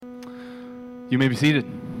You may be seated.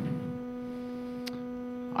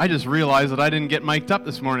 I just realized that I didn't get mic'd up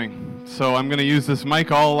this morning, so I'm going to use this mic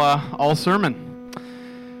all sermon.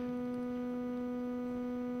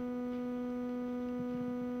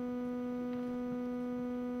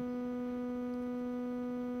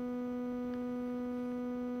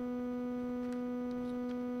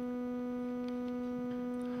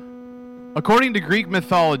 According to Greek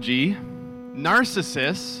mythology,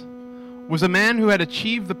 Narcissus was a man who had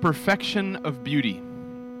achieved the perfection of beauty.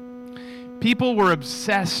 People were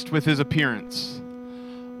obsessed with his appearance.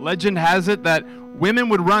 Legend has it that women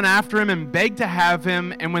would run after him and beg to have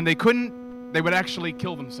him, and when they couldn't, they would actually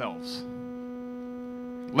kill themselves.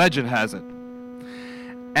 Legend has it.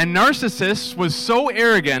 And Narcissus was so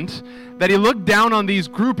arrogant that he looked down on these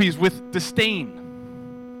groupies with disdain.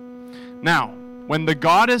 Now, when the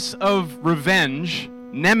goddess of revenge,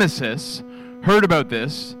 Nemesis, heard about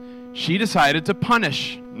this, she decided to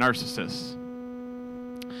punish Narcissus.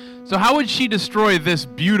 So how would she destroy this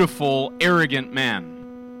beautiful, arrogant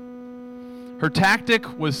man? Her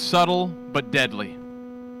tactic was subtle but deadly.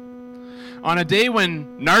 On a day when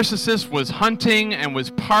Narcissus was hunting and was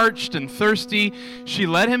parched and thirsty, she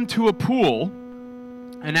led him to a pool,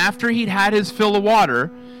 and after he'd had his fill of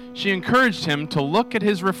water, she encouraged him to look at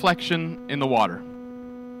his reflection in the water.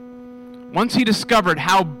 Once he discovered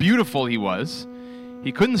how beautiful he was,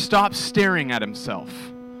 he couldn't stop staring at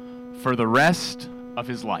himself for the rest of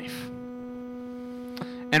his life.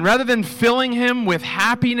 And rather than filling him with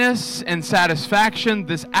happiness and satisfaction,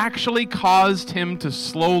 this actually caused him to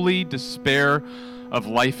slowly despair of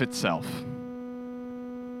life itself.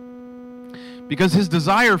 Because his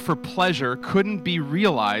desire for pleasure couldn't be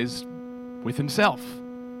realized with himself.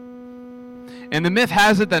 And the myth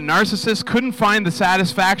has it that Narcissus couldn't find the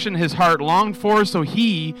satisfaction his heart longed for, so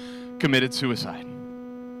he committed suicide.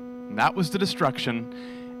 And that was the destruction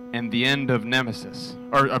and the end of Narcissus.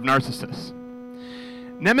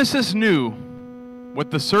 Nemesis knew what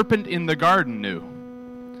the serpent in the garden knew,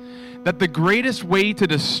 that the greatest way to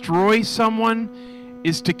destroy someone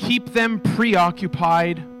is to keep them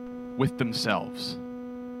preoccupied with themselves.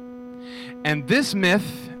 And this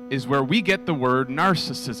myth is where we get the word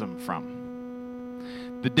narcissism from.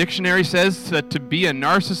 The dictionary says that to be a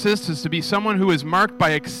narcissist is to be someone who is marked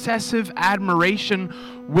by excessive admiration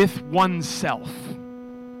with oneself.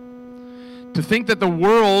 To think that the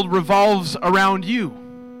world revolves around you.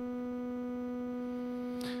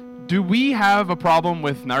 Do we have a problem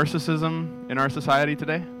with narcissism in our society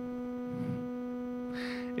today?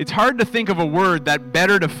 It's hard to think of a word that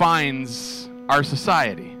better defines our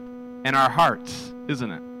society and our hearts,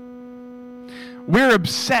 isn't it? We're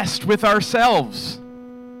obsessed with ourselves.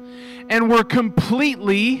 And we're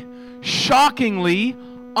completely, shockingly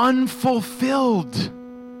unfulfilled.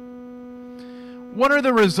 What are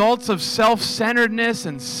the results of self-centeredness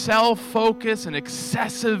and self-focus and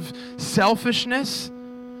excessive selfishness?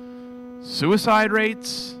 Suicide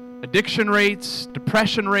rates, addiction rates,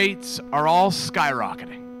 depression rates are all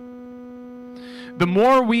skyrocketing. The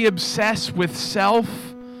more we obsess with self,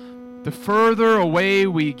 the further away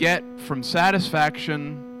we get from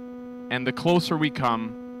satisfaction and the closer we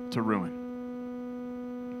come to ruin.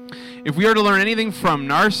 If we are to learn anything from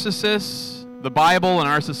Narcissus, the Bible, and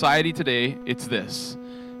our society today, it's this: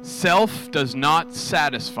 self does not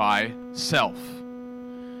satisfy self.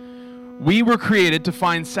 We were created to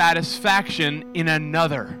find satisfaction in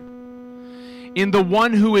another, in the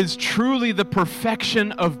one who is truly the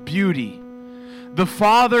perfection of beauty, the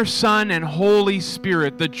Father, Son, and Holy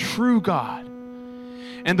Spirit, the true God.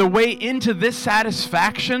 And the way into this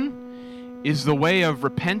satisfaction is the way of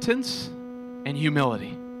repentance and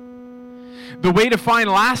humility. The way to find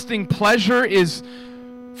lasting pleasure is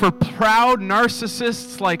for proud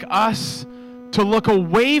narcissists like us to look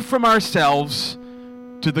away from ourselves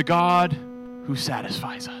to the God who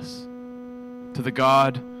satisfies us, to the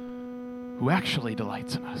God who actually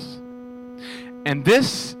delights in us. And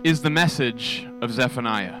this is the message of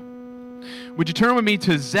Zephaniah. Would you turn with me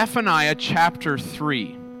to Zephaniah chapter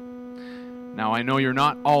 3? Now, I know you're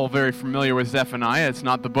not all very familiar with Zephaniah. It's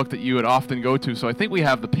not the book that you would often go to, so I think we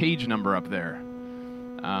have the page number up there.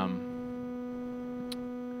 I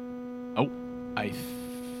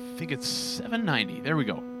think it's 790. There we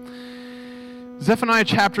go. Zephaniah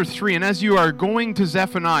chapter 3, and as you are going to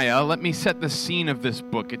Zephaniah, let me set the scene of this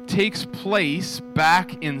book. It takes place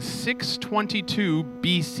back in 622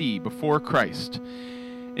 BC, before Christ.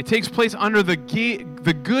 It takes place under the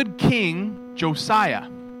good king Josiah.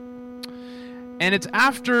 And it's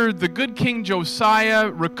after the good king Josiah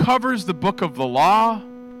recovers the book of the law,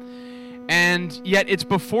 and yet it's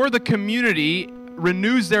before the community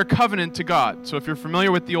renews their covenant to God. So if you're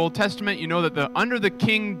familiar with the Old Testament, you know that under the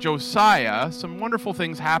king Josiah, some wonderful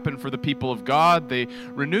things happened for the people of God. They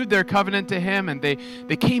renewed their covenant to him, and they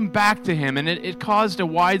came back to him, and it caused a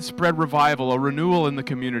widespread revival, a renewal in the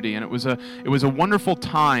community, and it was a wonderful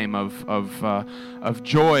time of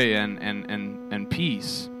joy and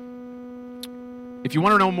peace. If you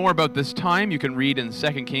want to know more about this time, you can read in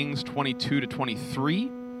 2 Kings 22 to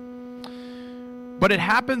 23. But it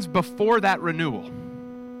happens before that renewal.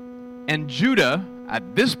 And Judah,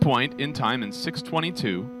 at this point in time, in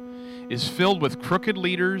 622, is filled with crooked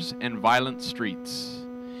leaders and violent streets.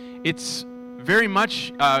 It's very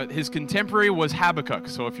much, his contemporary was Habakkuk.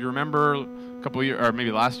 So if you remember a couple of years, or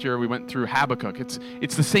maybe last year, we went through Habakkuk.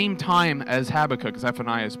 It's the same time as Habakkuk,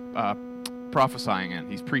 Zephaniah is prophesying in.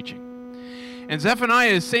 He's preaching. And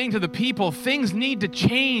Zephaniah is saying to the people, things need to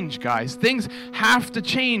change, guys. Things have to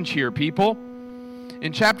change here, people.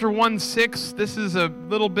 In chapter 1:6, this is a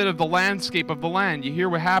little bit of the landscape of the land. You hear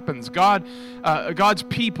what happens. God's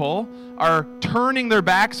people are turning their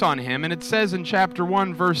backs on him, and it says in chapter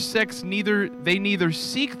 1, verse 6, they neither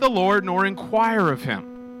seek the Lord nor inquire of him.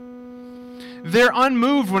 They're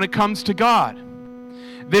unmoved when it comes to God.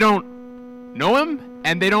 They don't know him,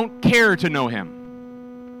 and they don't care to know him.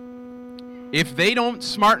 If they don't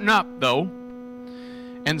smarten up, though,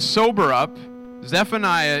 and sober up,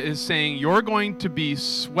 Zephaniah is saying, you're going to be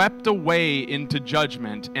swept away into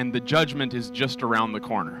judgment, and the judgment is just around the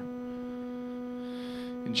corner.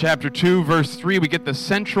 In chapter 2, verse 3, we get the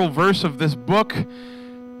central verse of this book,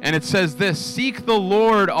 and it says this, seek the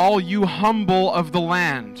Lord, all you humble of the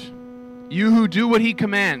land, you who do what he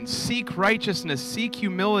commands. Seek righteousness, seek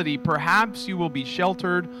humility. Perhaps you will be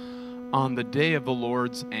sheltered on the day of the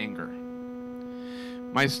Lord's anger.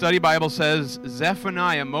 My study Bible says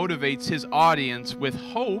Zephaniah motivates his audience with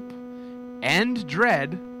hope and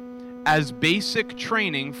dread as basic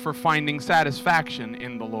training for finding satisfaction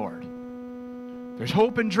in the Lord. There's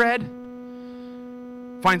hope and dread.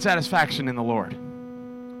 Find satisfaction in the Lord.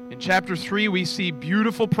 In chapter 3, we see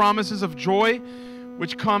beautiful promises of joy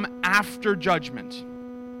which come after judgment.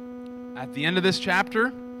 At the end of this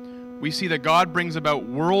chapter, we see that God brings about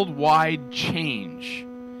worldwide change.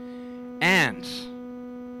 And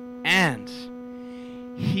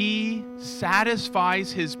he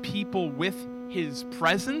satisfies his people with his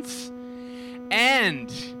presence,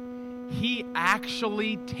 and he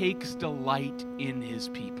actually takes delight in his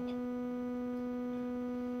people.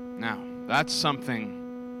 Now, that's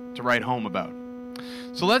something to write home about.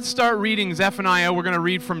 So let's start reading Zephaniah. We're going to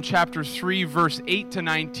read from chapter 3, verse 8 to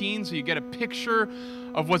 19, so you get a picture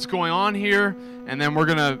of what's going on here, and then we're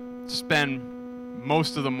going to spend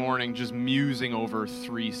most of the morning just musing over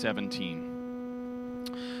 3:17.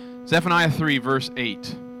 Zephaniah 3, verse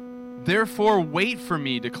 8. Therefore wait for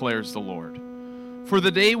me, declares the Lord, for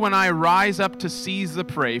the day when I rise up to seize the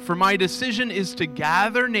prey. For my decision is to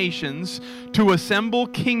gather nations, to assemble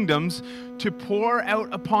kingdoms, to pour out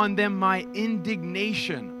upon them my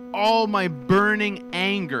indignation, all my burning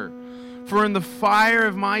anger. For in the fire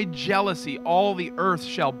of my jealousy all the earth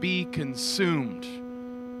shall be consumed.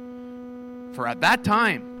 For at that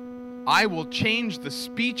time I will change the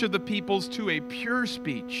speech of the peoples to a pure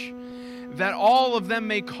speech, that all of them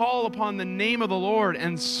may call upon the name of the Lord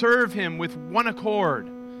and serve him with one accord.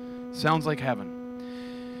 Sounds like heaven.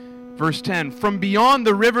 Verse 10, from beyond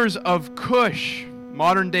the rivers of Cush,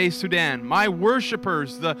 modern-day Sudan, my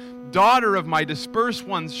worshipers, the daughter of my dispersed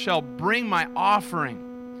ones, shall bring my offering.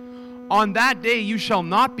 On that day you shall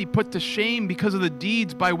not be put to shame because of the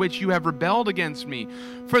deeds by which you have rebelled against me.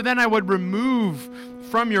 For then I would remove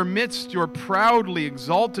from your midst your proudly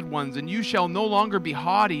exalted ones, and you shall no longer be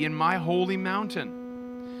haughty in my holy mountain.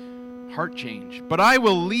 Heart change. But I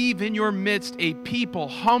will leave in your midst a people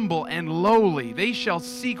humble and lowly. They shall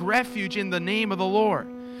seek refuge in the name of the Lord.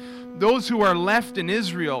 Those who are left in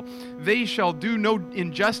Israel, they shall do no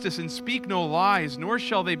injustice and speak no lies, nor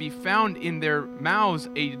shall they be found in their mouths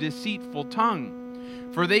a deceitful tongue.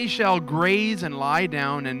 For they shall graze and lie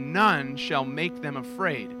down, and none shall make them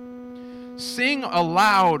afraid. Sing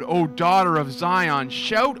aloud, O daughter of Zion.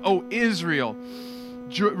 Shout, O Israel.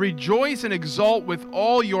 Rejoice and exult with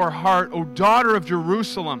all your heart, O daughter of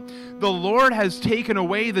Jerusalem. The Lord has taken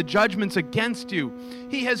away the judgments against you.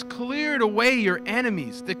 He has cleared away your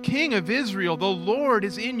enemies. The King of Israel, the Lord,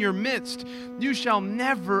 is in your midst. You shall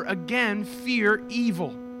never again fear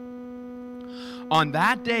evil. On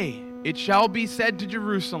that day it shall be said to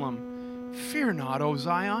Jerusalem, fear not, O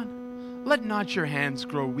Zion. Let not your hands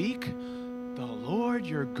grow weak. The Lord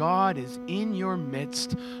your God is in your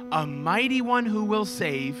midst, a mighty one who will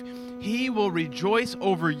save. He will rejoice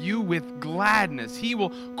over you with gladness. He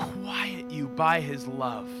will quiet you by his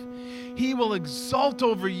love. He will exult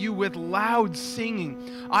over you with loud singing.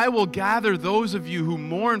 I will gather those of you who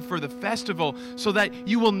mourn for the festival so that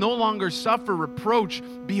you will no longer suffer reproach.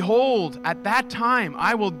 Behold, at that time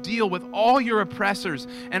I will deal with all your oppressors,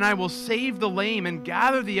 and I will save the lame and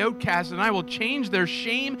gather the outcast, and I will change their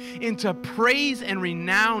shame into praise and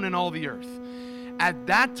renown in all the earth. At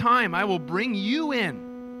that time I will bring you in.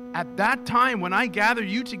 At that time when I gather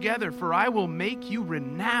you together, for I will make you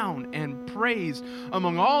renown and praise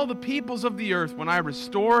among all the peoples of the earth when I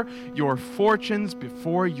restore your fortunes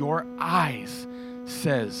before your eyes,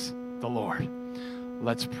 says the Lord.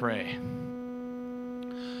 Let's pray.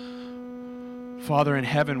 Father in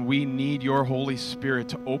heaven, we need your Holy Spirit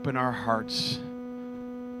to open our hearts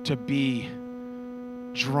to be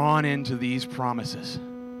drawn into these promises.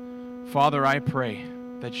 Father, I pray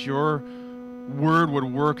that your word would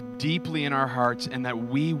work deeply in our hearts and that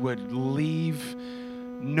we would leave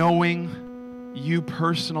knowing you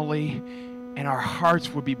personally, and our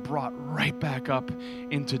hearts would be brought right back up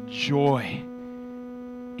into joy,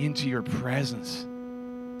 into your presence,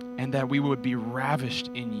 and that we would be ravished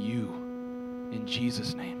in you. In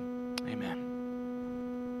Jesus' name, amen.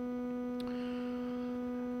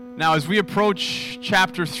 Now, as we approach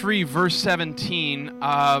chapter 3, verse 17,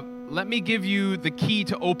 let me give you the key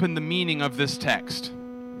to open the meaning of this text,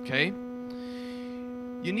 okay?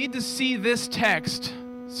 You need to see this text,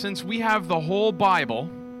 since we have the whole Bible,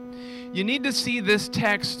 you need to see this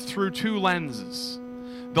text through two lenses.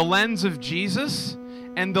 The lens of Jesus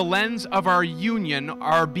and the lens of our union,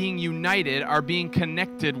 our being united, our being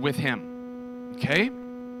connected with him, okay?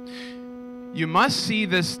 You must see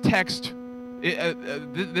this text.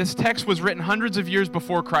 This text was written hundreds of years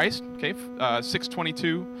before Christ, okay,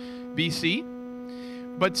 622 BC.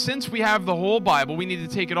 But since we have the whole Bible, we need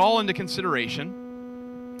to take it all into consideration.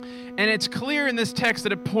 And it's clear in this text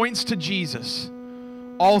that it points to Jesus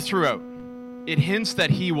all throughout. It hints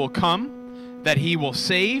that he will come, that he will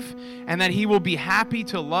save, and that he will be happy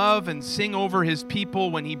to love and sing over his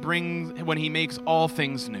people when he makes all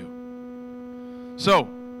things new. So,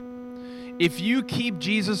 if you keep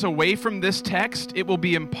Jesus away from this text, it will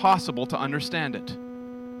be impossible to understand it.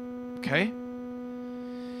 Okay?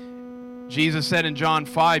 Jesus said in John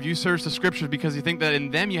 5, you search the scriptures because you think that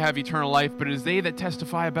in them you have eternal life, but it is they that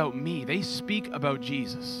testify about me. They speak about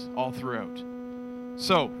Jesus all throughout.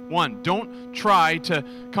 So, one, don't try to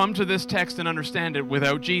come to this text and understand it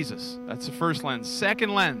without Jesus. That's the first lens.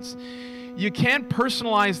 Second lens, you can't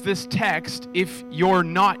personalize this text if you're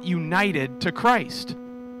not united to Christ.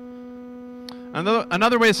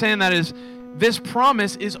 Another way of saying that is, this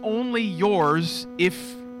promise is only yours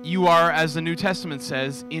if you are, as the New Testament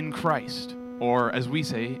says, in Christ. Or as we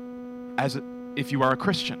say, if you are a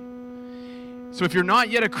Christian. So if you're not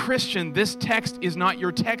yet a Christian, this text is not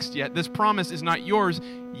your text yet. This promise is not yours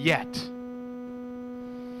yet.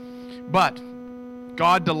 But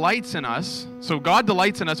God delights in us. So God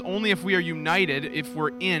delights in us only if we are united, if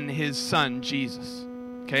we're in his Son, Jesus.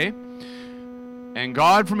 Okay? And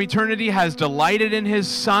God from eternity has delighted in his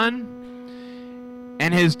Son,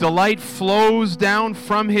 and his delight flows down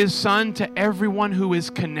from his Son to everyone who is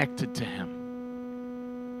connected to him.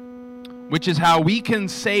 Which is how we can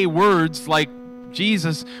say words like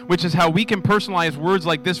Jesus, which is how we can personalize words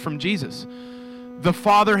like this from Jesus. The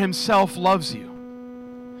Father himself loves you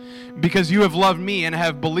because you have loved me and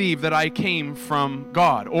have believed that I came from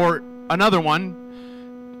God. Or another one,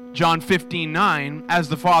 John 15:9, as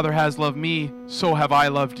the Father has loved me, so have I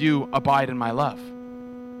loved you. Abide in my love.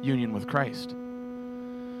 Union with Christ.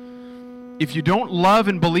 If you don't love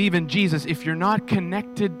and believe in Jesus, if you're not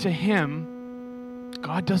connected to him,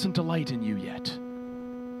 God doesn't delight in you yet.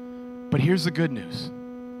 But here's the good news.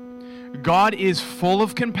 God is full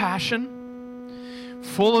of compassion,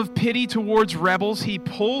 full of pity towards rebels. He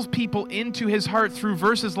pulls people into his heart through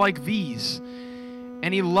verses like these.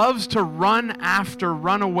 And he loves to run after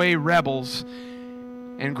runaway rebels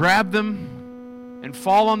and grab them and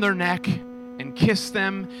fall on their neck and kiss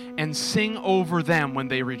them and sing over them when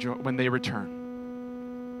they return.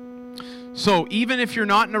 So even if you're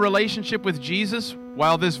not in a relationship with Jesus,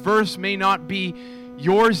 while this verse may not be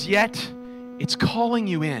yours yet, it's calling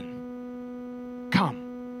you in.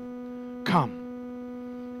 Come. Come.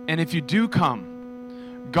 And if you do come,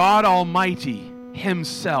 God Almighty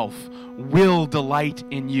himself will delight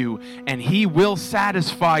in you, and he will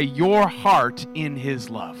satisfy your heart in his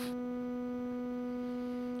love.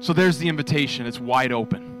 So there's the invitation. It's wide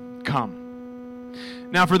open. Come.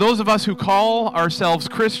 Now, for those of us who call ourselves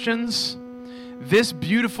Christians, this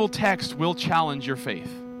beautiful text will challenge your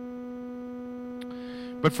faith.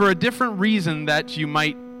 but for a different reason that you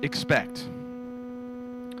might expect.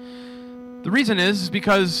 The reason is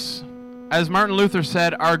because, as Martin Luther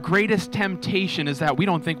said, our greatest temptation is that we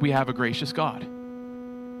don't think we have a gracious God.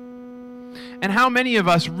 And how many of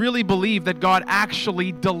us really believe that God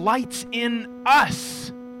actually delights in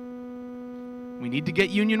us? We need to get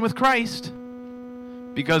union with Christ,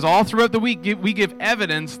 because all throughout the week we give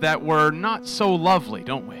evidence that we're not so lovely,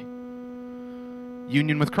 don't we?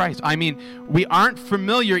 Union with Christ. I mean, we aren't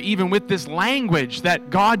familiar even with this language that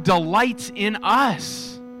God delights in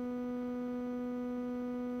us.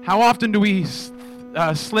 How often do we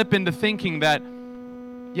slip into thinking that,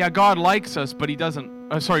 yeah, God likes us, but He doesn't,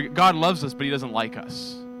 God loves us, but He doesn't like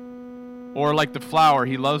us? Or like the flower,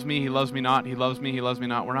 He loves me not, He loves me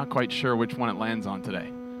not. We're not quite sure which one it lands on today.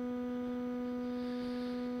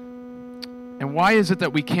 And why is it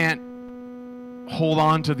that we can't hold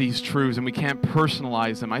on to these truths and we can't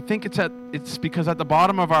personalize them? I think it's because at the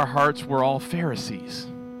bottom of our hearts we're all Pharisees.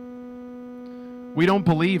 We don't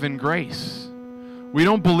believe in grace. We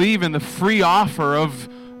don't believe in the free offer of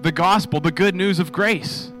the gospel, the good news of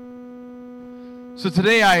grace. So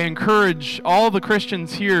today I encourage all the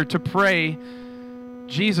Christians here to pray,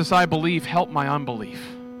 Jesus, I believe, help my unbelief.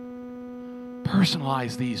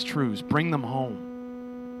 Personalize these truths, bring them home.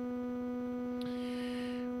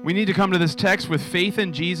 We need to come to this text with faith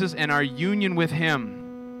in Jesus and our union with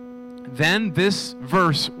Him. Then this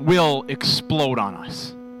verse will explode on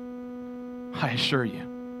us. I assure you.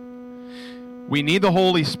 We need the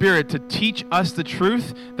Holy Spirit to teach us the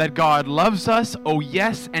truth that God loves us, oh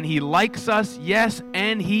yes, and He likes us, yes,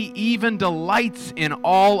 and He even delights in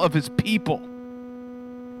all of His people.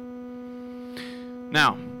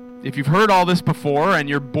 Now, if you've heard all this before and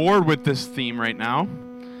you're bored with this theme right now,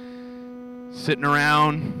 sitting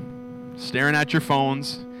around, staring at your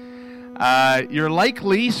phones, you're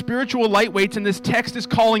likely spiritual lightweights, and this text is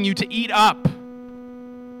calling you to eat up.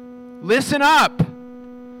 Listen up.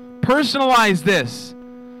 Personalize this.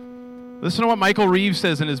 Listen to what Michael Reeves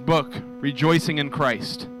says in his book, Rejoicing in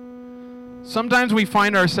Christ. Sometimes we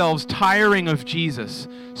find ourselves tiring of Jesus,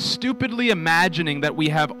 stupidly imagining that we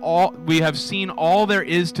have seen all there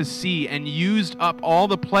is to see and used up all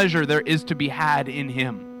the pleasure there is to be had in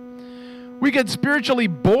Him. We get spiritually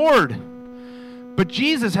bored. But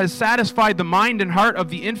Jesus has satisfied the mind and heart of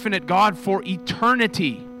the infinite God for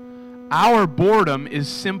eternity. Our boredom is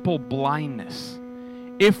simple blindness.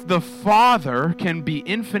 If the Father can be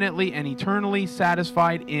infinitely and eternally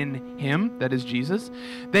satisfied in Him, that is Jesus,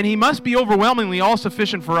 then He must be overwhelmingly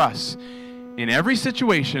all-sufficient for us in every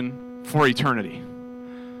situation for eternity.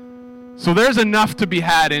 So there's enough to be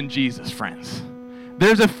had in Jesus, friends.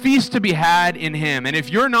 There's a feast to be had in Him. And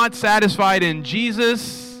if you're not satisfied in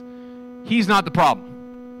Jesus, He's not the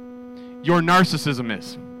problem. Your narcissism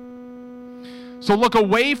is. So look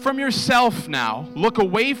away from yourself now. Look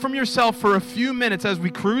away from yourself for a few minutes as we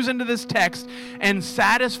cruise into this text and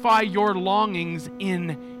satisfy your longings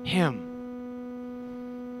in Him.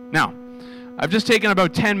 Now, I've just taken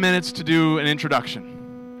about 10 minutes to do an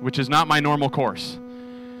introduction, which is not my normal course.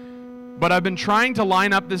 But I've been trying to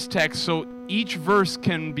line up this text so each verse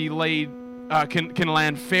can be can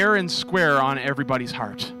land fair and square on everybody's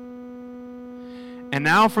heart. And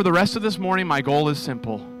now for the rest of this morning, my goal is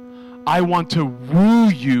simple. I want to woo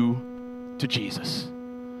you to Jesus.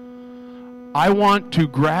 I want to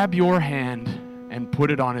grab your hand and put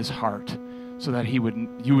it on His heart so that you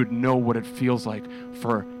would know what it feels like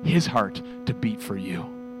for His heart to beat for you.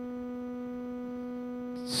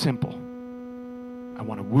 Simple. I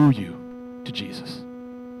want to woo you to Jesus.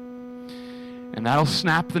 And that'll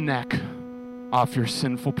snap the neck off your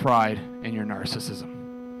sinful pride and your narcissism.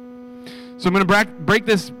 So I'm going to break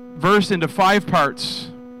this verse into 5 parts,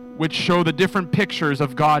 which show the different pictures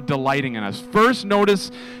of God delighting in us. First, notice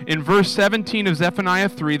in verse 17 of Zephaniah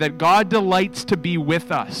 3 that God delights to be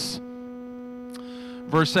with us.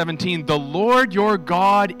 Verse 17, the Lord your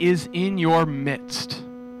God is in your midst.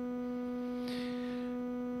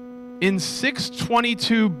 In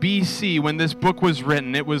 622 BC, when this book was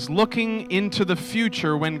written, it was looking into the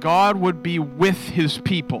future when God would be with His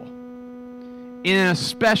people in a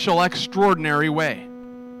special, extraordinary way.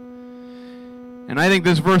 And I think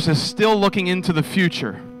this verse is still looking into the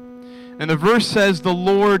future. And the verse says, the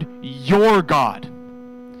Lord your God.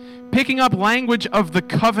 Picking up language of the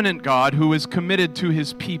covenant God who is committed to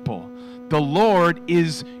His people. The Lord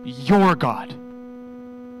is your God.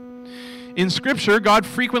 In Scripture, God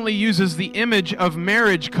frequently uses the image of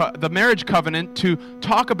the marriage covenant to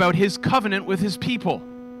talk about His covenant with His people.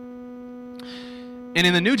 And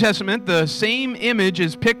in the New Testament, the same image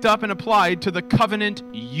is picked up and applied to the covenant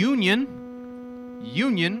union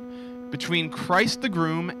between Christ the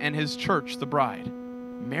groom and his church, the bride.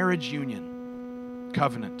 Marriage union,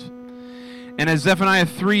 covenant. And as Zephaniah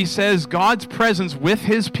 3 says, God's presence with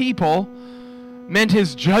his people meant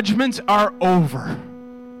his judgments are over.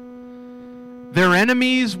 Their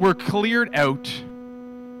enemies were cleared out,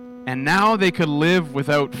 and now they could live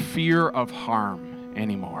without fear of harm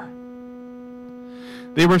anymore.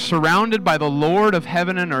 They were surrounded by the Lord of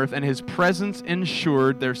heaven and earth, and his presence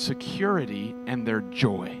ensured their security and their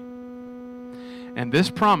joy. And this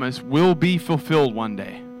promise will be fulfilled one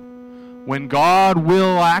day, when God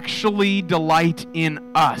will actually delight in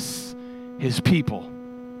us, his people,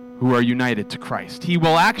 who are united to Christ. He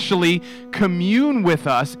will actually commune with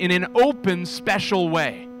us in an open, special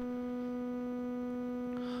way.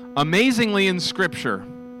 Amazingly, in Scripture,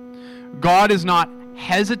 God is not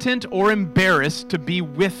hesitant or embarrassed to be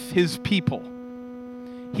with his people.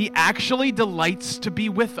 He actually delights to be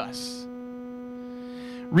with us.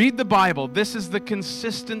 Read the Bible. This is the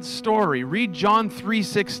consistent story. Read John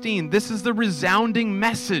 3:16. This is the resounding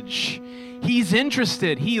message. He's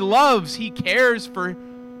interested. He loves. He cares for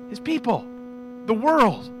his people, the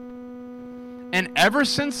world. And ever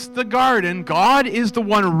since the garden, God is the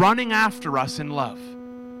one running after us in love.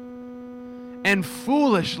 And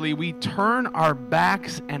foolishly, we turn our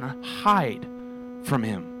backs and hide from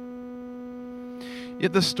him.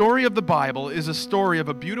 Yet the story of the Bible is a story of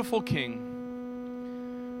a beautiful king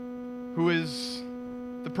who is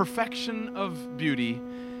the perfection of beauty,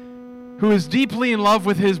 who is deeply in love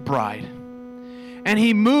with his bride. And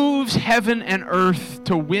he moves heaven and earth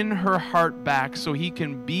to win her heart back so he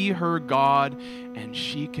can be her God and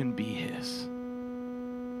she can be his.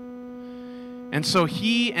 And so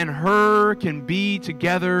he and her can be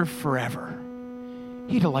together forever.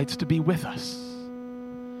 He delights to be with us.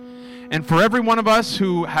 And for every one of us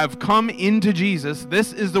who have come into Jesus,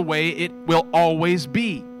 this is the way it will always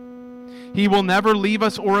be. He will never leave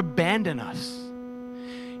us or abandon us.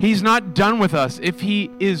 He's not done with us. If he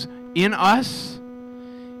is in us,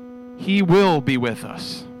 he will be with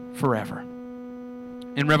us forever.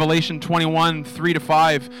 In Revelation 21,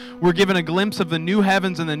 3-5, we're given a glimpse of the new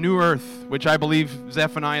heavens and the new earth, which I believe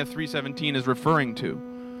Zephaniah 3:17 is referring to.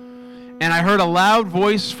 And I heard a loud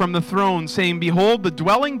voice from the throne saying, "Behold, the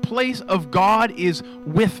dwelling place of God is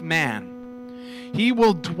with man. He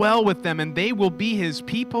will dwell with them, and they will be his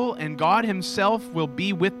people, and God himself will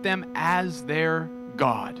be with them as their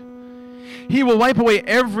God. He will wipe away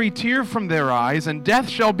every tear from their eyes, and death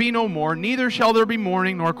shall be no more, neither shall there be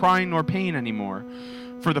mourning, nor crying, nor pain anymore.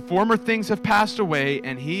 For the former things have passed away."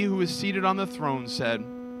 And he who is seated on the throne said,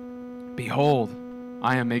 "Behold,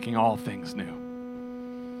 I am making all things new."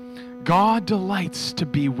 God delights to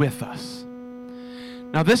be with us.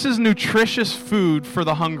 Now, this is nutritious food for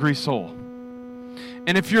the hungry soul.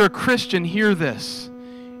 And if you're a Christian, hear this.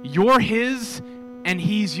 You're his, and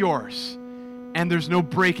he's yours. And there's no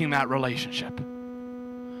breaking that relationship.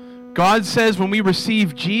 God says when we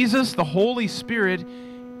receive Jesus, the Holy Spirit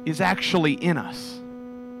is actually in us.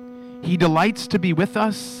 He delights to be with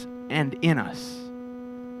us and in us.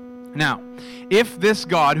 Now, if this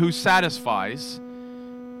God who satisfies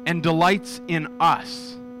and delights in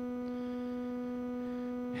us,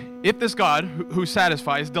 if this God who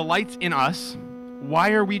satisfies delights in us,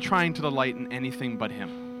 why are we trying to delight in anything but him?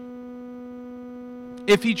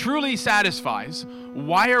 If he truly satisfies,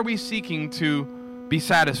 why are we seeking to be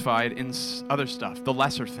satisfied in other stuff, the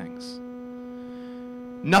lesser things?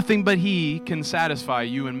 Nothing but he can satisfy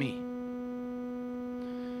you and me.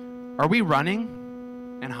 Are we running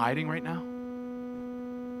and hiding right now?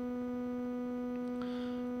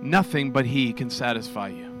 Nothing but he can satisfy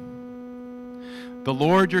you. The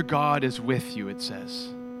Lord your God is with you, it says.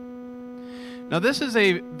 Now, this is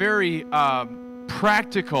a very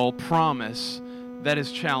practical promise that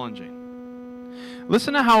is challenging.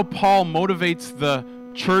 Listen to how Paul motivates the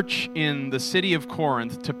church in the city of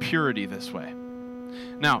Corinth to purity this way.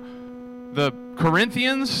 Now, the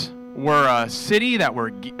Corinthians were a city that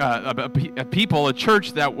were a people, a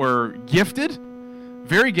church that were gifted,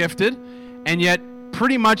 very gifted, and yet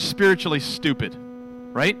pretty much spiritually stupid,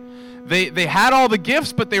 right? They had all the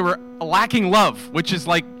gifts, but they were lacking love, which is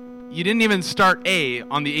like you didn't even start A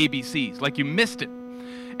on the ABCs, like you missed it.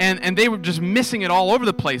 And they were just missing it all over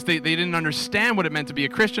the place. They didn't understand what it meant to be a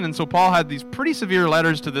Christian, and so Paul had these pretty severe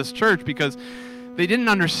letters to this church because they didn't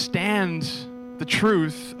understand the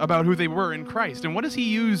truth about who they were in Christ. And what does he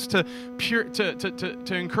use to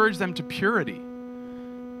encourage them to purity?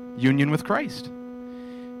 Union with Christ.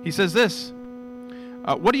 He says this,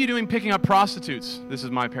 what are you doing picking up prostitutes? This is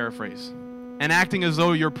my paraphrase. And acting as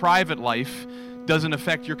though your private life doesn't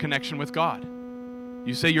affect your connection with God.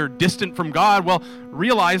 You say you're distant from God. Well,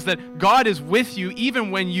 realize that God is with you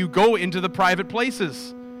even when you go into the private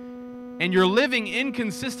places. And you're living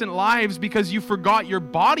inconsistent lives because you forgot your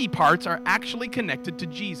body parts are actually connected to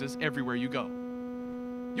Jesus everywhere you go.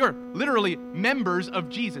 You're literally members of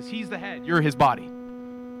Jesus. He's the head. You're his body.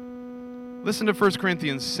 Listen to 1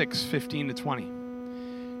 Corinthians 6, 15 to 20.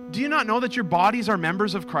 Do you not know that your bodies are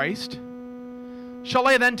members of Christ? Shall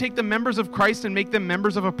I then take the members of Christ and make them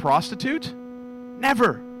members of a prostitute?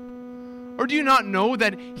 Never. Or do you not know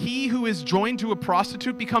that he who is joined to a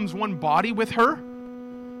prostitute becomes one body with her?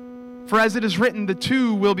 For as it is written, the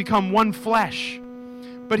two will become one flesh.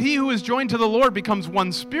 But he who is joined to the Lord becomes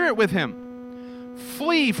one spirit with him.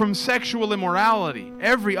 Flee from sexual immorality.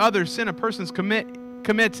 Every other sin a person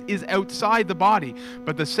commits is outside the body,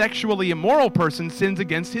 but the sexually immoral person sins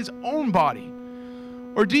against his own body.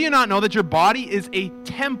 Or do you not know that your body is a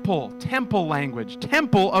temple language,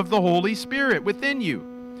 temple of the Holy Spirit within you,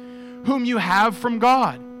 whom you have from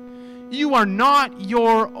God? You are not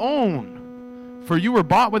your own, for you were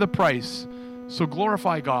bought with a price, so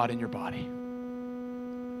glorify God in your body.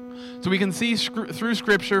 So we can see through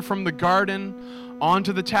Scripture from the garden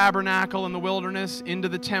onto the tabernacle in the wilderness, into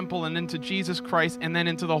the temple, and into Jesus Christ, and then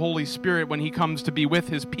into the Holy Spirit when he comes to be with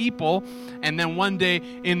his people. And then one day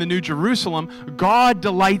in the New Jerusalem, God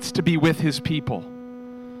delights to be with his people.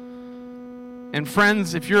 And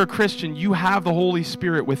friends, if you're a Christian, you have the Holy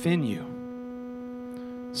Spirit within you.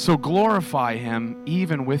 So glorify him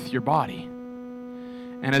even with your body.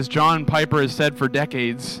 And as John Piper has said for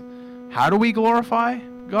decades, how do we glorify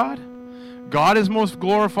God? God is most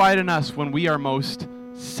glorified in us when we are most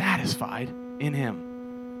satisfied in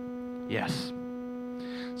him. Yes.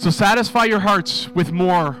 So satisfy your hearts with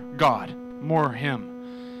more God, more him.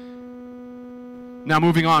 Now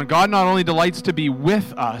moving on, God not only delights to be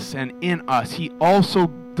with us and in us, he also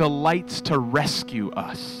delights to rescue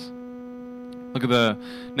us. Look at the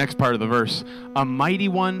next part of the verse. A mighty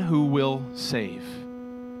one who will save.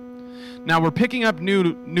 Now we're picking up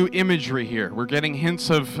new imagery here. We're getting hints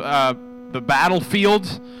of the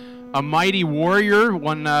battlefield, a mighty warrior.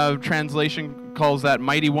 One translation calls that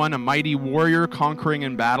mighty one, a mighty warrior conquering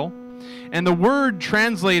in battle. And the word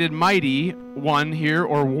translated mighty one here,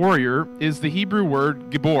 or warrior, is the Hebrew word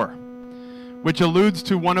Gibor, which alludes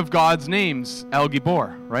to one of God's names, El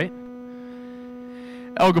Gibor, right?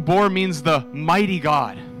 El Gibor means the mighty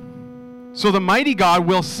God. So the mighty God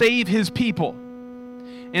will save his people.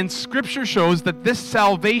 And Scripture shows that this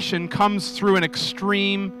salvation comes through an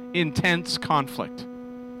extreme, intense conflict.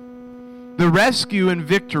 The rescue and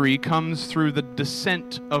victory comes through the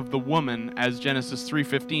descent of the woman, as Genesis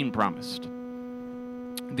 3:15 promised.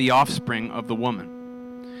 The offspring of the woman.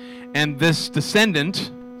 And this the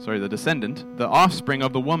offspring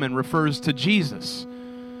of the woman refers to Jesus,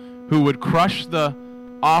 who would crush the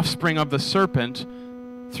offspring of the serpent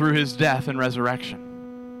through his death and resurrection.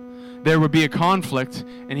 There would be a conflict,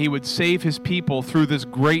 and he would save his people through this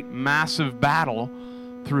great, massive battle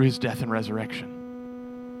through his death and resurrection.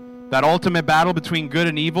 That ultimate battle between good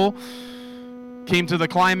and evil came to the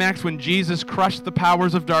climax when Jesus crushed the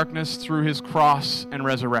powers of darkness through his cross and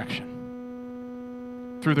resurrection.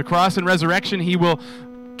 Through the cross and resurrection, he will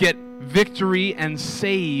get victory and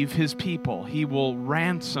save his people. He will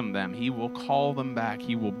ransom them. He will call them back.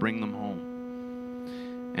 He will bring them home.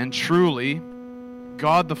 And truly,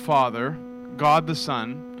 God the Father, God the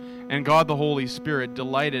Son, and God the Holy Spirit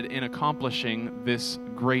delighted in accomplishing this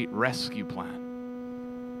great rescue plan.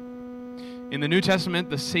 In the New Testament,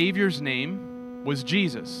 the Savior's name was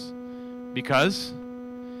Jesus because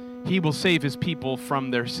he will save his people from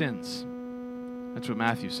their sins. That's what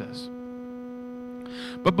Matthew says.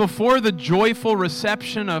 But before the joyful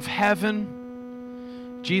reception of heaven,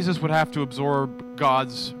 Jesus would have to absorb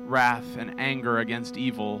God's wrath and anger against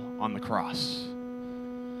evil on the cross.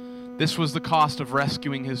 This was the cost of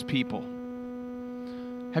rescuing his people.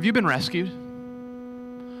 Have you been rescued?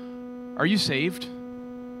 Are you saved?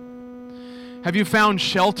 Have you found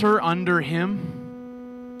shelter under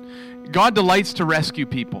him? God delights to rescue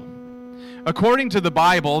people. According to the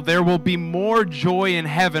Bible, there will be more joy in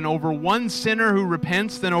heaven over one sinner who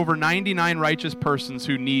repents than over 99 righteous persons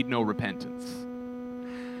who need no repentance.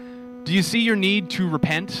 Do you see your need to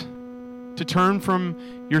repent? To turn from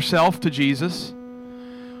yourself to Jesus?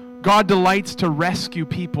 God delights to rescue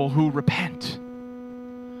people who repent.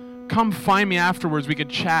 Come find me afterwards. We could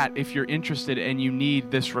chat if you're interested and you need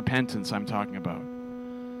this repentance I'm talking about.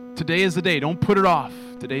 Today is the day. Don't put it off.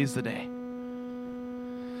 Today's the day.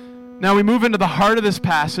 Now we move into the heart of this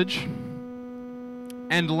passage,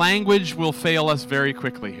 and language will fail us very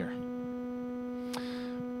quickly here.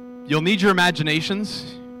 You'll need your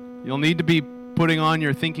imaginations. You'll need to be putting on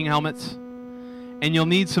your thinking helmets, and you'll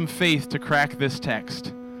need some faith to crack this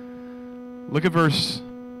text. Look at verse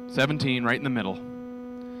 17, right in the middle,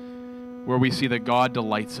 where we see that God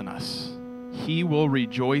delights in us. He will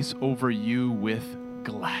rejoice over you with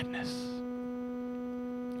gladness.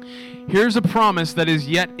 Here's a promise that is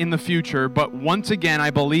yet in the future, but once again, I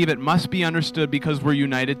believe it must be understood because we're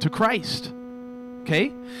united to Christ.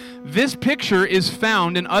 Okay? This picture is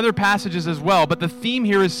found in other passages as well, but the theme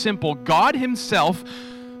here is simple. God himself,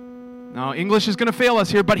 now English is going to fail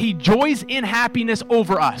us here, but he joys in happiness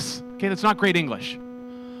over us. Okay, that's not great English.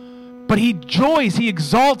 But he joys, he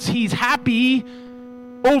exalts, he's happy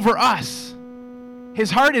over us. His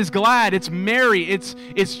heart is glad, it's merry, it's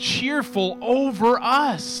cheerful over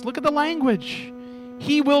us. Look at the language.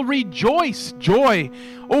 He will rejoice, joy,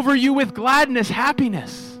 over you with gladness,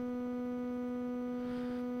 happiness.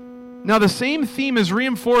 Now the same theme is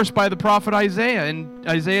reinforced by the prophet Isaiah in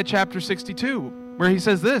Isaiah chapter 62, where he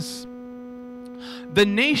says this: "The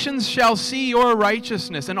nations shall see your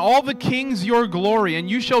righteousness, and all the kings your glory, and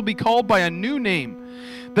you shall be called by a new name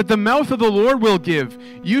that the mouth of the Lord will give.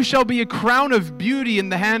 You shall be a crown of beauty in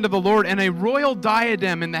the hand of the Lord, and a royal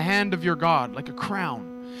diadem in the hand of your God," like a crown.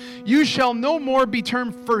 "You shall no more be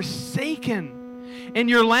termed forsaken, and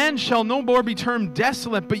your land shall no more be termed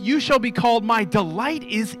desolate, but you shall be called, my delight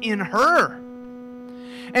is in her.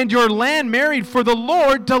 And your land married, for the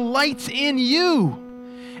Lord delights in you.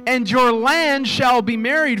 And your land shall be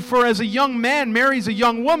married, for as a young man marries a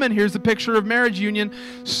young woman," here's the picture of marriage union,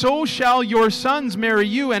 "so shall your sons marry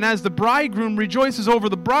you. And as the bridegroom rejoices over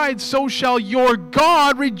the bride, so shall your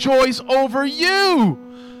God rejoice over you."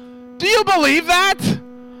 Do you believe that?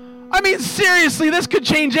 I mean, seriously, this could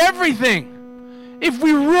change everything if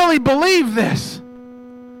we really believe this.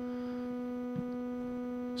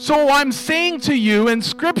 So I'm saying to you, and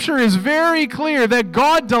Scripture is very clear, that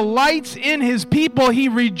God delights in his people. He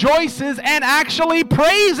rejoices and actually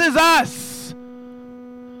praises us.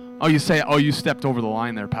 Oh, you say, oh, you stepped over the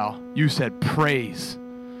line there, pal. You said praise.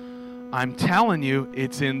 I'm telling you,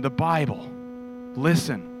 it's in the Bible.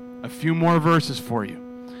 Listen, a few more verses for you.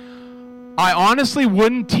 I honestly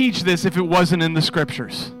wouldn't teach this if it wasn't in the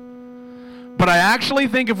Scriptures. But I actually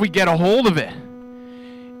think if we get a hold of it,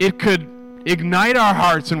 it could ignite our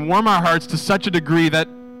hearts and warm our hearts to such a degree that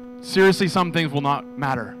seriously some things will not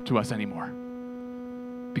matter to us anymore.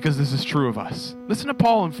 Because this is true of us. Listen to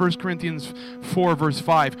Paul in 1 Corinthians 4 verse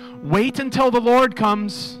 5. "Wait until the Lord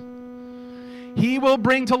comes. He will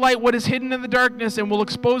bring to light what is hidden in the darkness and will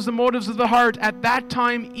expose the motives of the heart. At that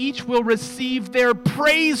time each will receive their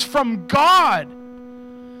praise from God."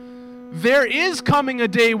 There is coming a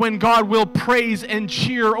day when God will praise and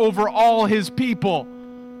cheer over all his people.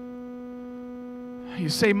 You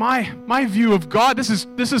say, my view of God, this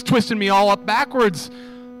is twisting me all up backwards.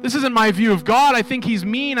 This isn't my view of God. I think he's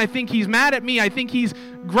mean. I think he's mad at me. I think he's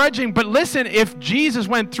grudging. But listen, if Jesus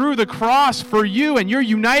went through the cross for you and you're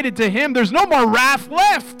united to him, there's no more wrath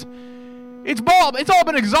left. It's all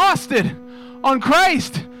been exhausted on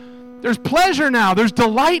Christ. There's pleasure now. There's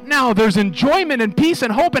delight now. There's enjoyment and peace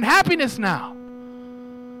and hope and happiness now.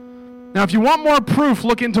 Now, if you want more proof,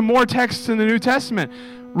 look into more texts in the New Testament.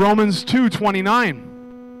 Romans 2:29.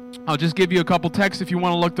 I'll just give you a couple texts if you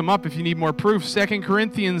want to look them up if you need more proof. 2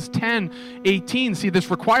 Corinthians 10:18. See,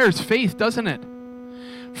 this requires faith, doesn't it?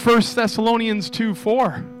 1 Thessalonians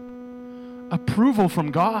 2:4. Approval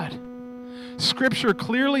from God. Scripture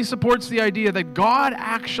clearly supports the idea that God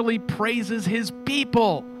actually praises his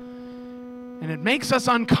people. And it makes us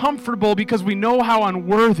uncomfortable because we know how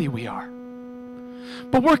unworthy we are.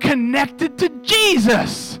 But we're connected to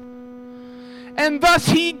Jesus. And thus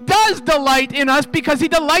he does delight in us because he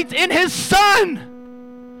delights in his Son.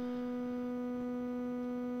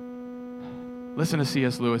 Listen to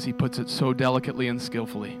C.S. Lewis. He puts it so delicately and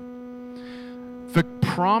skillfully. The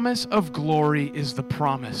promise of glory is the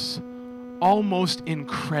promise, almost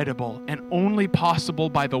incredible and only possible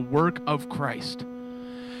by the work of Christ,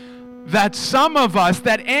 that some of us,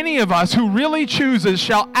 that any of us who really chooses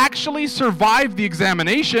shall actually survive the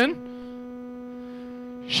examination,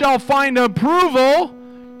 shall find approval,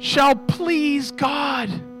 shall please God.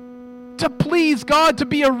 To please God, to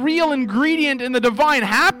be a real ingredient in the divine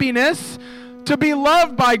happiness, to be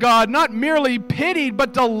loved by God, not merely pitied,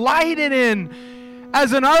 but delighted in,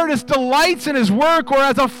 as an artist delights in his work, or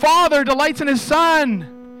as a father delights in his son.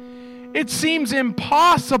 It seems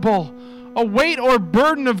impossible, a weight or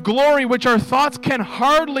burden of glory which our thoughts can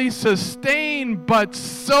hardly sustain, but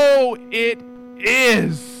so it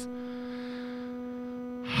is.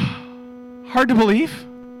 Hard to believe,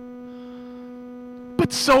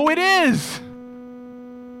 but so it is.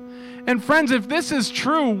 And friends, if this is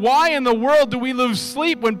true, why in the world do we lose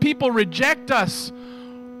sleep when people reject us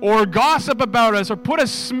or gossip about us or put a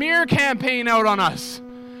smear campaign out on us?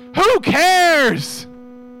 Who cares?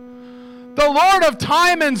 The Lord of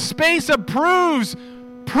time and space approves,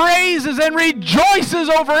 praises, and rejoices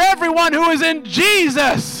over everyone who is in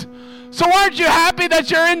Jesus. So aren't you happy that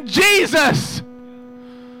you're in Jesus?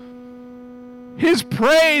 His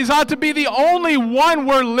praise ought to be the only one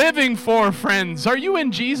we're living for, friends. Are you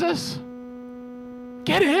in Jesus?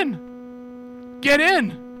 Get in. Get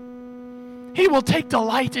in. He will take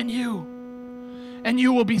delight in you, and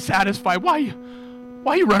you will be satisfied. Why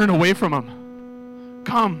are you running away from him?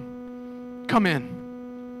 Come in.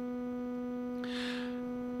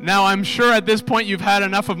 Now, I'm sure at this point you've had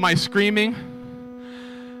enough of my screaming.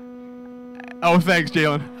 Oh, thanks,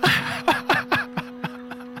 Jalen.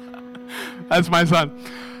 That's my son.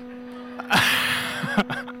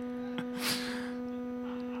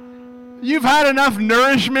 You've had enough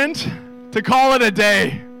nourishment to call it a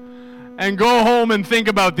day and go home and think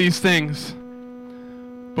about these things.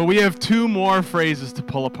 But we have two more phrases to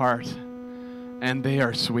pull apart, and they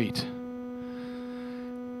are sweet.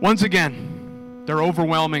 Once again, they're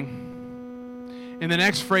overwhelming. In the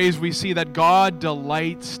next phrase, we see that God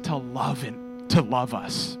delights to love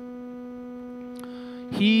us.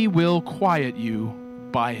 He will quiet you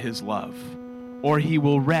by his love, or he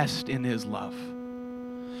will rest in his love.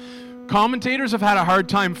 Commentators have had a hard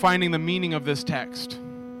time finding the meaning of this text.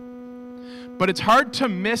 But it's hard to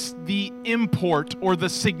miss the import or the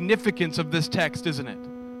significance of this text, isn't it?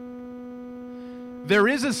 There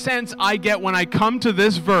is a sense I get when I come to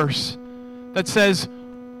this verse that says,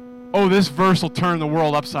 oh, this verse will turn the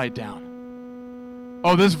world upside down.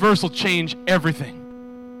 Oh, this verse will change everything.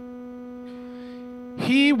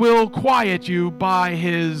 He will quiet you by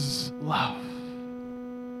his love.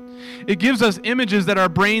 It gives us images that our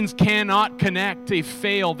brains cannot connect. They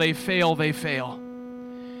fail.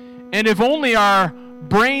 And if only our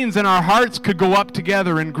brains and our hearts could go up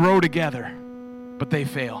together and grow together, but they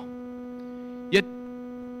fail. Yet,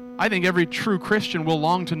 I think every true Christian will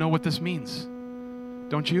long to know what this means.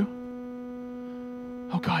 Don't you?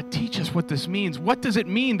 Oh God, teach us what this means. What does it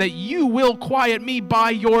mean that you will quiet me by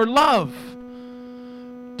your love?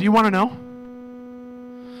 Do you want to know?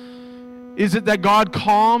 Is it that God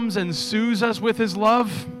calms and soothes us with his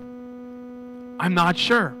love? I'm not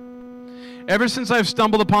sure. Ever since I've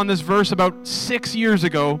stumbled upon this verse about 6 years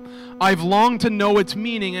ago, I've longed to know its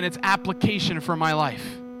meaning and its application for my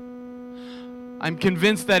life. I'm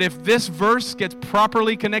convinced that if this verse gets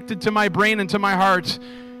properly connected to my brain and to my heart,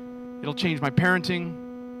 it'll change my parenting,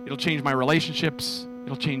 it'll change my relationships,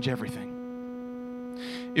 it'll change everything.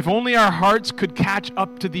 If only our hearts could catch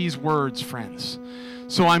up to these words, friends.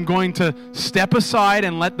 So I'm going to step aside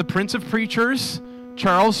and let the Prince of Preachers,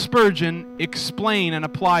 Charles Spurgeon, explain and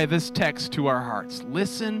apply this text to our hearts.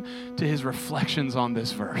 Listen to his reflections on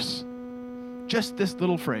this verse. Just this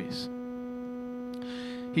little phrase.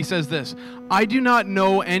 He says this, I do not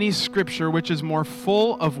know any scripture which is more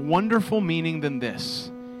full of wonderful meaning than this.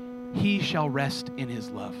 He shall rest in his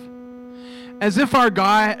love. As if our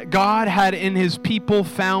God had in his people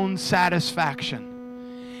found satisfaction.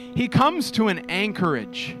 He comes to an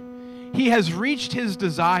anchorage. He has reached his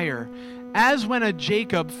desire, as when a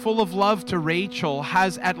Jacob full of love to Rachel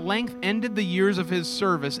has at length ended the years of his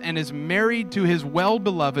service and is married to his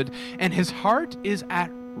well-beloved, and his heart is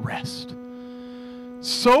at rest.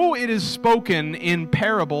 So it is spoken in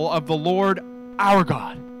parable of the Lord our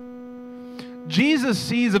God. Jesus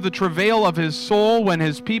sees of the travail of his soul when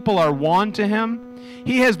his people are won to him.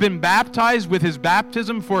 He has been baptized with his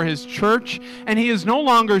baptism for his church, and he is no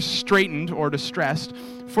longer straitened or distressed,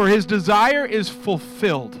 for his desire is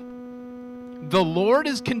fulfilled. The Lord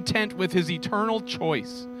is content with his eternal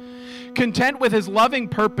choice, content with his loving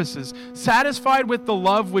purposes, satisfied with the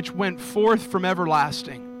love which went forth from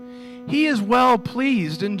everlasting. He is well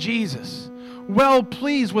pleased in Jesus, well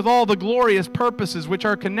pleased with all the glorious purposes which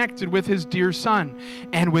are connected with his dear Son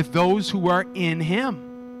and with those who are in him.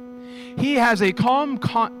 He has a calm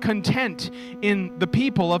content in the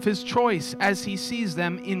people of his choice as he sees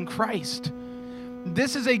them in Christ.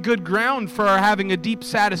 This is a good ground for our having a deep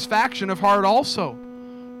satisfaction of heart also.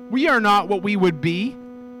 We are not what we would be,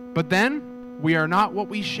 but then we are not what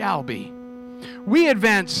we shall be. We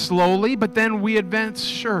advance slowly, but then we advance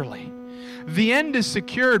surely. The end is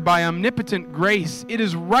secured by omnipotent grace. It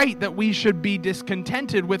is right that we should be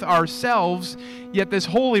discontented with ourselves, yet this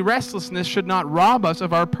holy restlessness should not rob us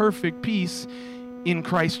of our perfect peace in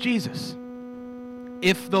Christ Jesus.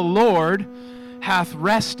 If the Lord hath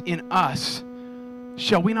rest in us,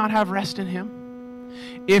 shall we not have rest in him?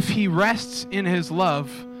 If he rests in his love,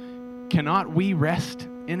 cannot we rest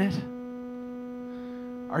in it?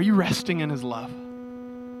 Are you resting in His love?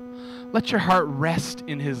 Let your heart rest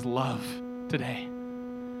in His love today.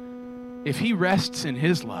 If He rests in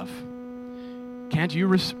His love, can't you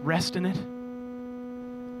rest in it?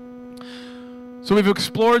 So we've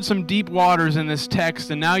explored some deep waters in this text,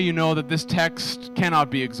 and now you know that this text cannot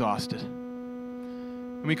be exhausted.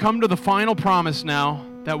 And we come to the final promise now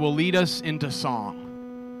that will lead us into song.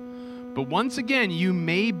 But once again, you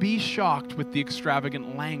may be shocked with the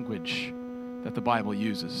extravagant language that the Bible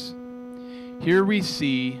uses. Here we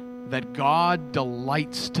see that God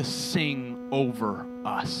delights to sing over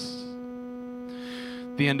us.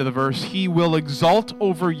 The end of the verse, He will exult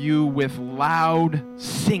over you with loud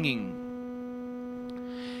singing.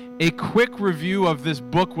 A quick review of this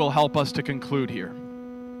book will help us to conclude here.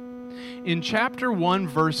 In chapter 1,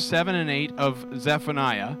 verse 7 and 8 of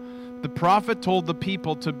Zephaniah, the prophet told the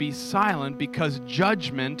people to be silent because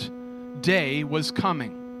judgment day was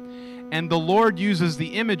coming. And the Lord uses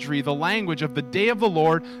the imagery, the language of the day of the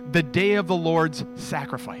Lord, the day of the Lord's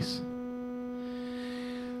sacrifice.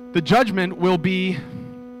 The judgment will be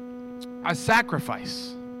a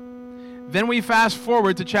sacrifice. Then we fast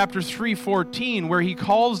forward to chapter 3:14, where He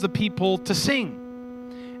calls the people to sing.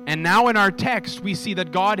 And now in our text, we see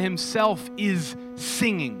that God Himself is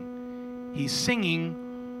singing. He's singing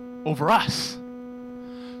over us.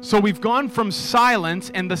 So we've gone from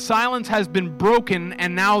silence, and the silence has been broken,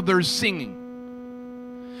 and now there's singing.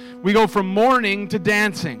 We go from mourning to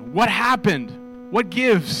dancing. What happened? What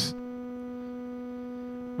gives?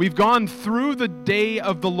 We've gone through the day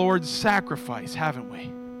of the Lord's sacrifice, haven't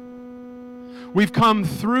we? We've come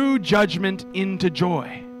through judgment into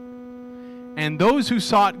joy. And those who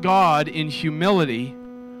sought God in humility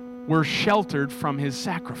were sheltered from His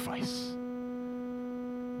sacrifice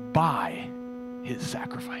by His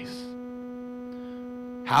sacrifice.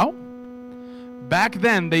 How? Back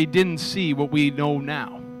then, they didn't see what we know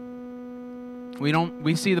now.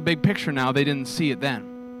 We see the big picture now. They didn't see it then.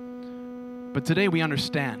 But today we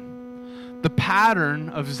understand. The pattern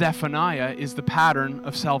of Zephaniah is the pattern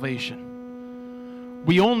of salvation.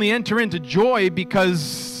 We only enter into joy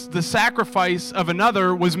because the sacrifice of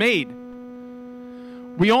another was made.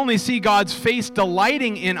 We only see God's face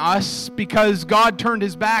delighting in us because God turned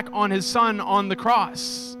His back on His Son on the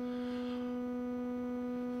cross.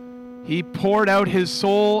 He poured out His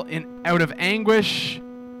soul out of anguish.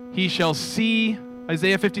 He shall see,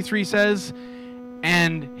 Isaiah 53 says,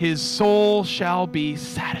 and His soul shall be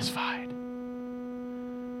satisfied.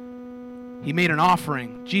 He made an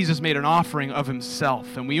offering. Jesus made an offering of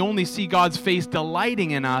Himself. And we only see God's face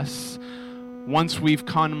delighting in us once we've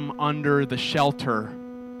come under the shelter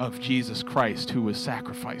of Jesus Christ, who was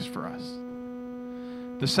sacrificed for us.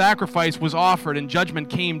 The sacrifice was offered and judgment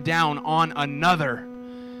came down on another.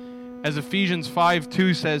 As Ephesians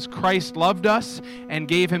 5:2 says, Christ loved us and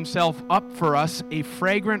gave Himself up for us, a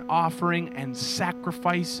fragrant offering and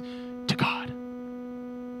sacrifice to God.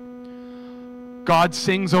 God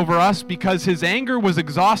sings over us because His anger was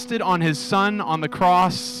exhausted on His Son on the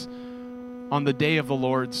cross on the day of the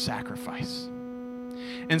Lord's sacrifice.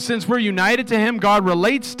 And since we're united to Him, God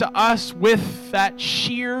relates to us with that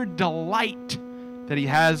sheer delight that He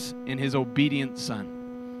has in His obedient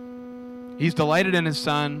Son. He's delighted in His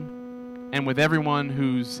Son and with everyone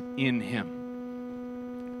who's in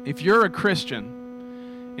Him. If you're a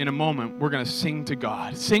Christian, in a moment, we're going to sing to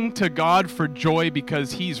God. Sing to God for joy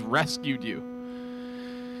because He's rescued you.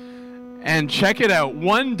 And check it out.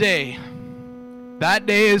 One day, that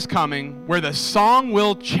day is coming where the song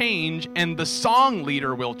will change and the song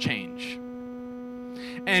leader will change.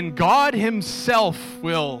 And God Himself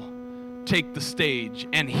will take the stage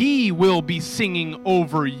and He will be singing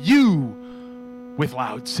over you with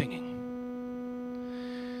loud singing.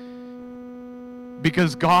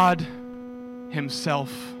 Because God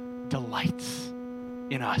Himself delights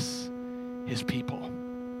in us, His people.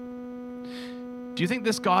 Do you think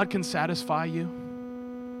this God can satisfy you?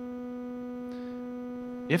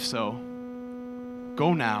 If so,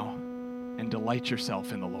 go now and delight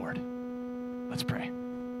yourself in the Lord. Let's pray.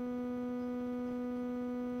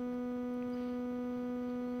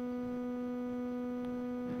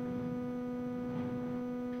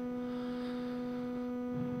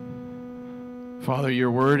 Father,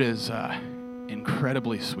 your word is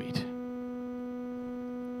incredibly sweet.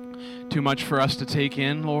 Too much for us to take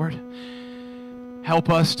in, Lord. Help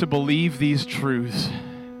us to believe these truths.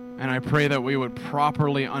 And I pray that we would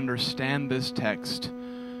properly understand this text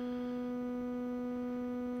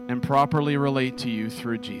and properly relate to you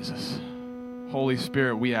through Jesus. Holy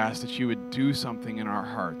Spirit, we ask that you would do something in our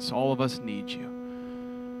hearts. All of us need you.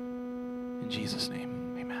 In Jesus' name.